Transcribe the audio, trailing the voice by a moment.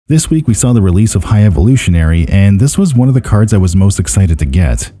This week we saw the release of High Evolutionary, and this was one of the cards I was most excited to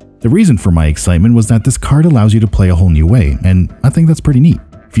get. The reason for my excitement was that this card allows you to play a whole new way, and I think that's pretty neat.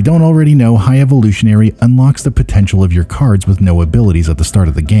 If you don't already know, High Evolutionary unlocks the potential of your cards with no abilities at the start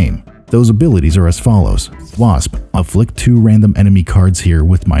of the game. Those abilities are as follows. Wasp, afflict 2 random enemy cards here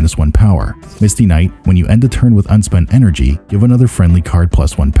with -1 power. Misty Knight, when you end a turn with unspent energy, give another friendly card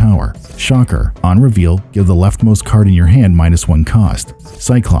 +1 power. Shocker, on reveal, give the leftmost card in your hand -1 cost.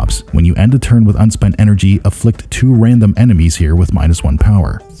 Cyclops, when you end a turn with unspent energy, afflict 2 random enemies here with -1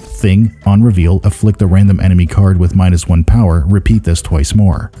 power. Thing, on reveal, afflict a random enemy card with -1 power, repeat this twice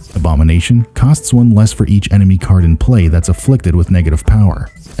more. Abomination, costs 1 less for each enemy card in play that's afflicted with negative power.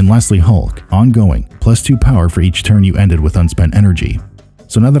 And lastly Hulk, ongoing, +2 power for each turn you ended with unspent energy.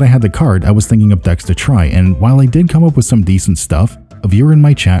 So now that I had the card, I was thinking up decks to try, and while I did come up with some decent stuff, a viewer in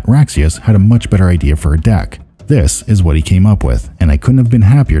my chat, Raxius, had a much better idea for a deck. This is what he came up with, and I couldn't have been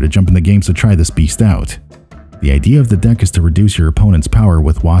happier to jump in the games to try this beast out. The idea of the deck is to reduce your opponent's power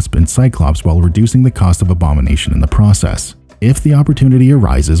with Wasp and Cyclops while reducing the cost of Abomination in the process. If the opportunity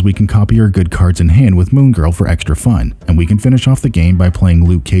arises, we can copy our good cards in hand with Moon Girl for extra fun, and we can finish off the game by playing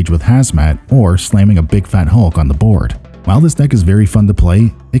Luke Cage with Hazmat or slamming a big fat Hulk on the board. While this deck is very fun to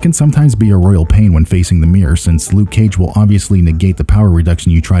play, it can sometimes be a royal pain when facing the mirror since Luke Cage will obviously negate the power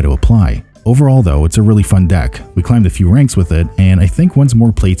reduction you try to apply. Overall though, it's a really fun deck. We climbed a few ranks with it, and I think once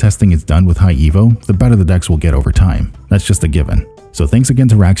more playtesting is done with High Evo, the better the decks will get over time. That's just a given. So thanks again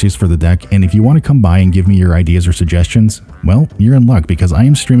to Raxius for the deck, and if you want to come by and give me your ideas or suggestions, well, you're in luck because I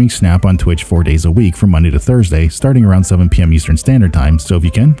am streaming Snap on Twitch 4 days a week from Monday to Thursday, starting around 7 PM Eastern Standard Time, so if you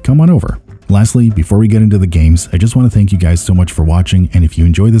can, come on over. Lastly, before we get into the games, I just want to thank you guys so much for watching, and if you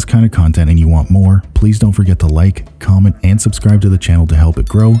enjoy this kind of content and you want more, please don't forget to like, comment, and subscribe to the channel to help it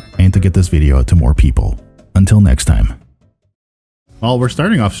grow and to get this video out to more people. Until next time. Well, we're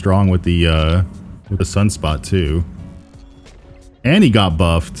starting off strong with the Sunspot too. And he got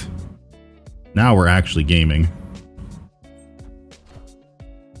buffed. Now we're actually gaming.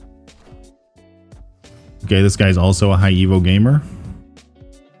 Okay, this guy's also a high Evo gamer.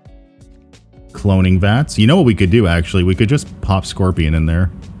 Cloning Vats. You know what we could do actually? We could just pop Scorpion in there.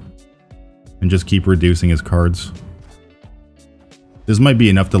 And just keep reducing his cards. This might be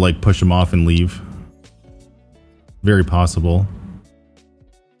enough to like push him off and leave. Very possible.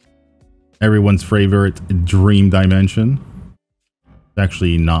 Everyone's favorite Dream Dimension.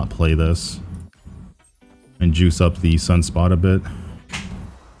 Actually not play this. And juice up the Sunspot a bit.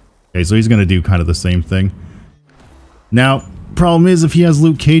 Okay, so he's going to do kind of the same thing. Now, problem is if he has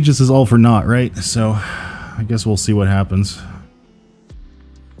Luke Cage, this is all for naught, right? So, I guess we'll see what happens.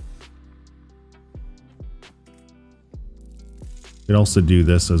 Could also do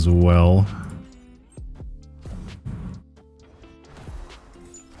this as well.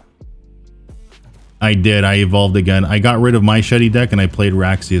 I did, I evolved again. I got rid of my Shetty deck and I played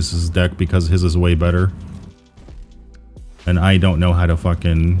Raxius's deck because his is way better. And I don't know how to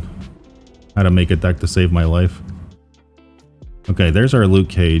make a deck to save my life. Okay, there's our Luke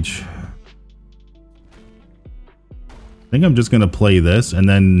Cage. I think I'm just gonna play this, and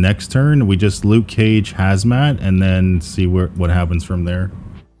then next turn we just Luke Cage Hazmat, and then see what happens from there.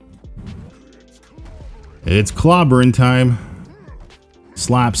 It's clobbering time.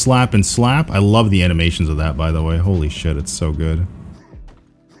 Slap, slap, and slap. I love the animations of that, by the way. Holy shit, it's so good.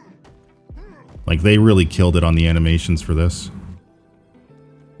 Like, they really killed it on the animations for this.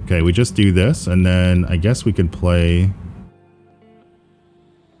 Okay, we just do this, and then I guess we could play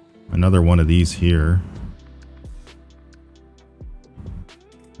another one of these here.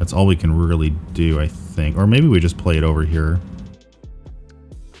 That's all we can really do, I think. Or maybe we just play it over here.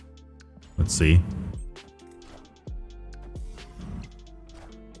 Let's see.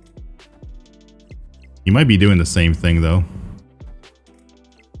 He might be doing the same thing, though.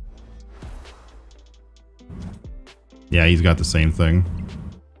 Yeah, he's got the same thing.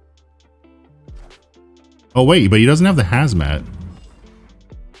 Oh, wait, but he doesn't have the Hazmat.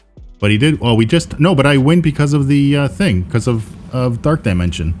 But he did... Oh, we just... No, but I win because of the thing. Because of Dark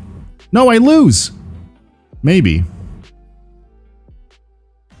Dimension. No, I lose! Maybe.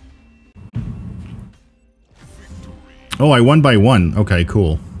 Oh, I won by 1. Okay,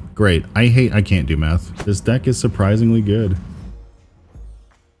 cool. Great. I can't do math. This deck is surprisingly good.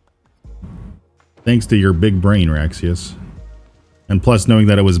 Thanks to your big brain, Raxius. And plus, knowing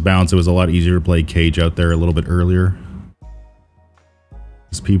that it was bounce, it was a lot easier to play Cage out there a little bit earlier.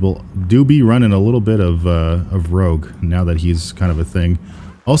 These people do be running a little bit of Rogue, now that he's kind of a thing.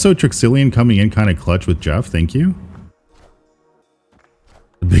 Also, Trixillian coming in kind of clutch with Jeff, thank you.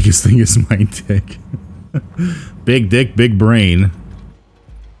 The biggest thing is my dick. Big dick, big brain.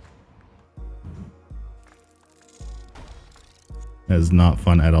 That is not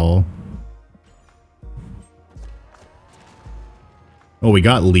fun at all. Oh, we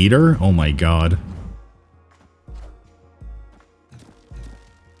got leader? Oh my god.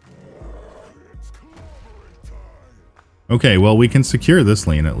 Okay, well, we can secure this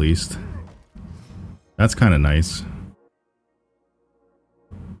lane at least. That's kind of nice.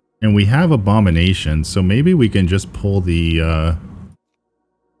 And we have Abomination, so maybe we can just pull the,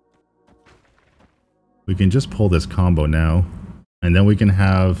 we can just pull this combo now. And then we can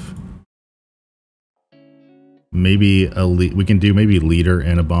have... maybe we can do maybe Leader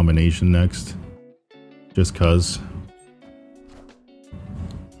and Abomination next. Just cuz.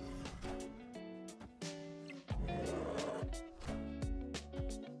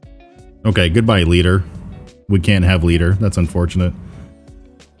 Okay, goodbye, Leader. We can't have Leader. That's unfortunate.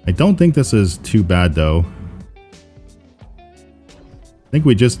 I don't think this is too bad, though. I think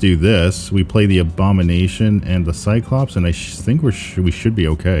we just do this. We play the Abomination and the Cyclops, and I think we should be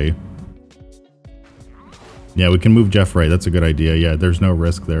okay. Yeah, we can move Jeff right. That's a good idea. Yeah, there's no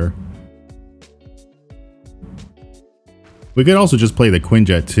risk there. We could also just play the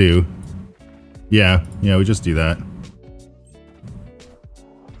Quinjet, too. Yeah, we just do that.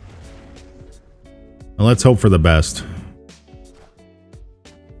 Well, let's hope for the best.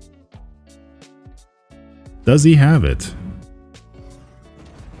 Does he have it?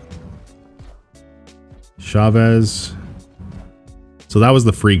 Chavez. So that was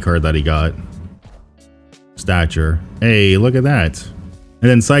the free card that he got. Stature. Hey, look at that. And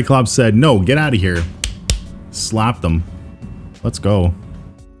then Cyclops said, no, get out of here. Slapped them. Let's go.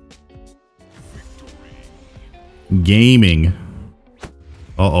 Gaming.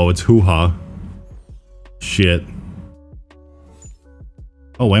 Uh-oh, it's hoo-ha. Shit.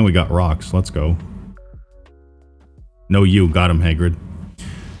 Oh, and we got rocks. Let's go. No, you got him, Hagrid.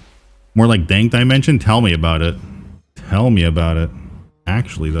 More like Dank Dimension? Tell me about it. Tell me about it.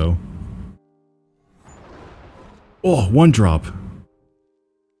 Actually, though. Oh, one drop.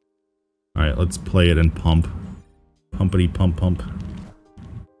 Alright, let's play it and pump. Pumpity pump pump.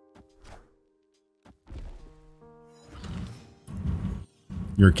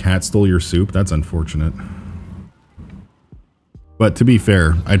 Your cat stole your soup? That's unfortunate. But to be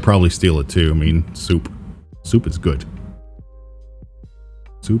fair, I'd probably steal it too. I mean, soup. Soup is good.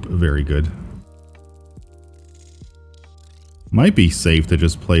 Soup, very good. Might be safe to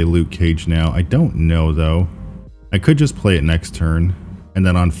just play Luke Cage now. I don't know, though. I could just play it next turn. And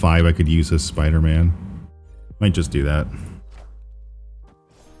then on 5, I could use his Spider-Man. Might just do that.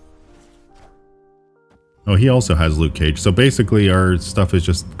 Oh, he also has Luke Cage. So basically, our stuff has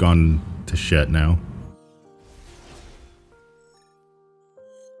just gone to shit now.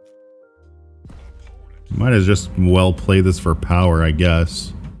 Might as just well play this for power, I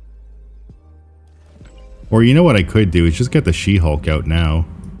guess. Or you know what I could do is just get the She-Hulk out now.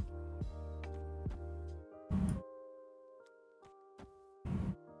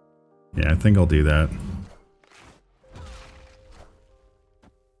 Yeah, I think I'll do that.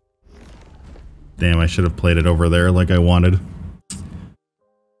 Damn, I should have played it over there like I wanted.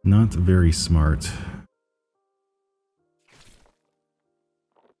 Not very smart.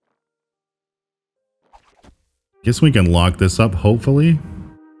 Guess we can lock this up, hopefully.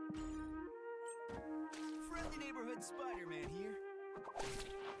 Friendly neighborhood Spider-Man here.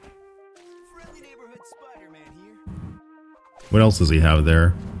 Friendly neighborhood Spider-Man here. What else does he have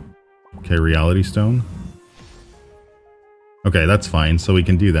there? Okay, Reality Stone. Okay, that's fine, so we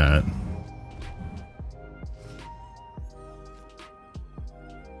can do that.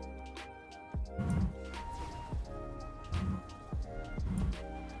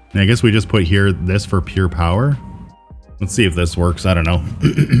 And I guess we just put here this for pure power. Let's see if this works. I don't know.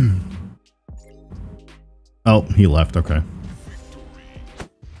 Oh, he left. Okay.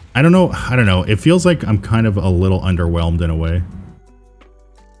 I don't know. It feels like I'm kind of a little underwhelmed in a way.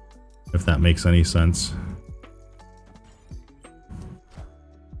 If that makes any sense.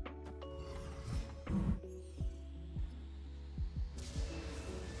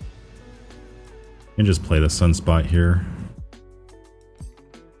 And just play the Sunspot here.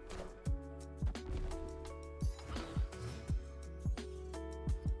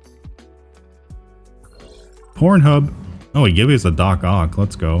 Pornhub. Oh, he gave us a Doc Ock.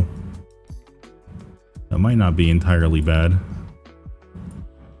 Let's go. That might not be entirely bad.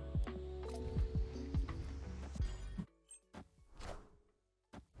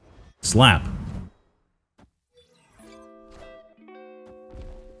 Slap.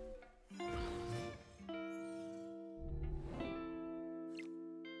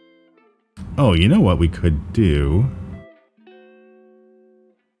 Oh, you know what we could do?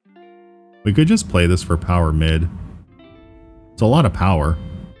 We could just play this for power mid. It's a lot of power.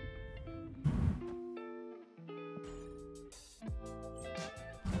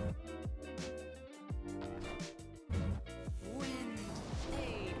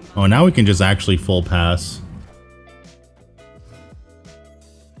 Oh, now we can just actually full pass.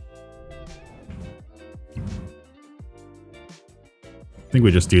 I think we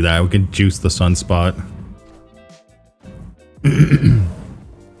just do that. We can juice the sunspot.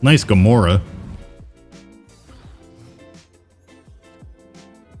 Nice Gamora.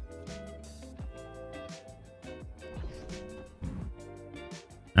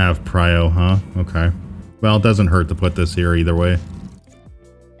 Have Prio, huh? Okay. Well, it doesn't hurt to put this here either way.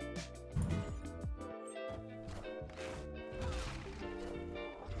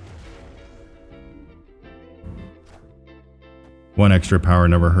 One extra power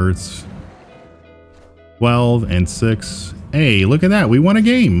never hurts. 12 and 6. Hey, look at that. We won a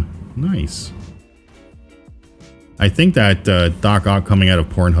game. Nice. I think that Doc Ock coming out of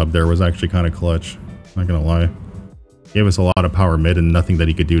Pornhub there was actually kind of clutch. Not gonna lie. Gave us a lot of power mid and nothing that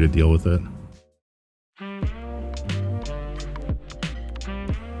he could do to deal with it.